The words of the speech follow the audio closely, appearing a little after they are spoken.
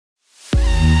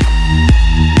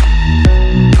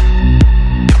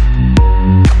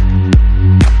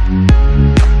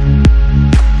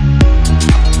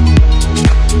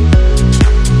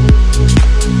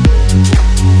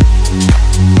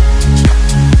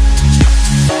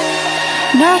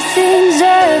Nothing's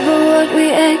ever what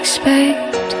we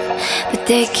expect, but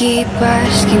they keep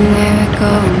asking where we're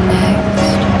going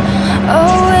next.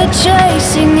 All we're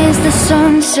chasing is the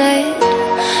sunset.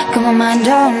 Got my mind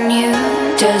on you.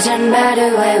 Doesn't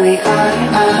matter where we are.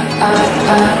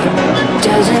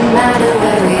 Doesn't matter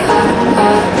where we are.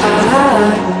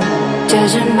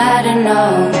 Doesn't matter,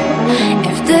 no.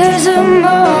 If there's a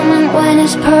moment when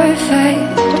it's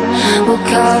perfect, we'll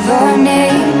carve our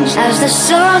names as the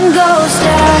sun goes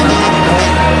down.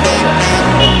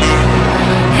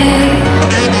 Hey,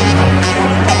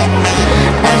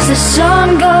 as the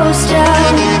sun goes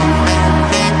down.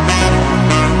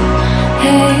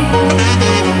 Hey,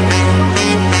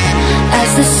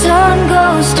 as the sun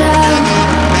goes down.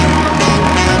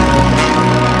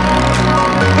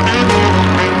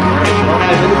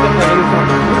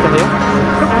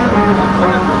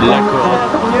 L'accord.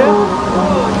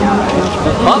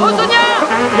 Bravo Sonia!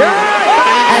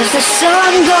 Yeah! As the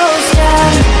sun goes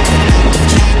down.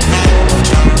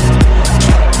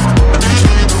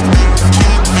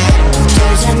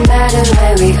 Doesn't matter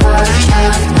where we are.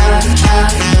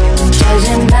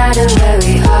 Doesn't matter where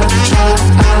we are.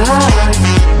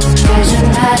 Doesn't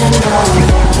matter, no.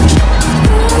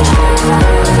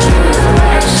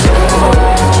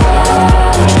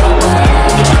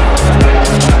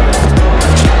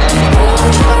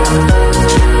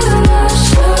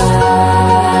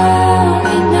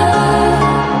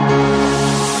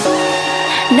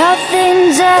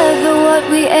 Nothing's ever what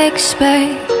we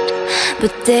expect,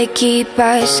 but they keep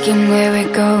asking where we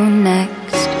go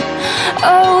next.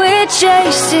 All we're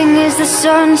chasing is the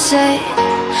sunset.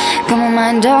 Got my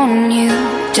mind on you.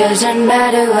 Doesn't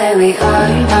matter where we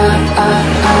are.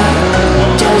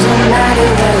 Doesn't matter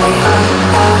where we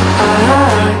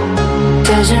are.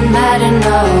 Doesn't matter,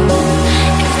 no.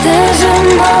 If there's a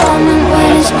moment when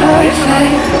it's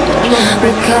perfect,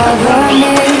 recover our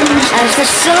names as the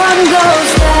sun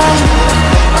goes down.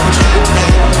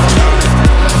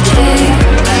 Hey,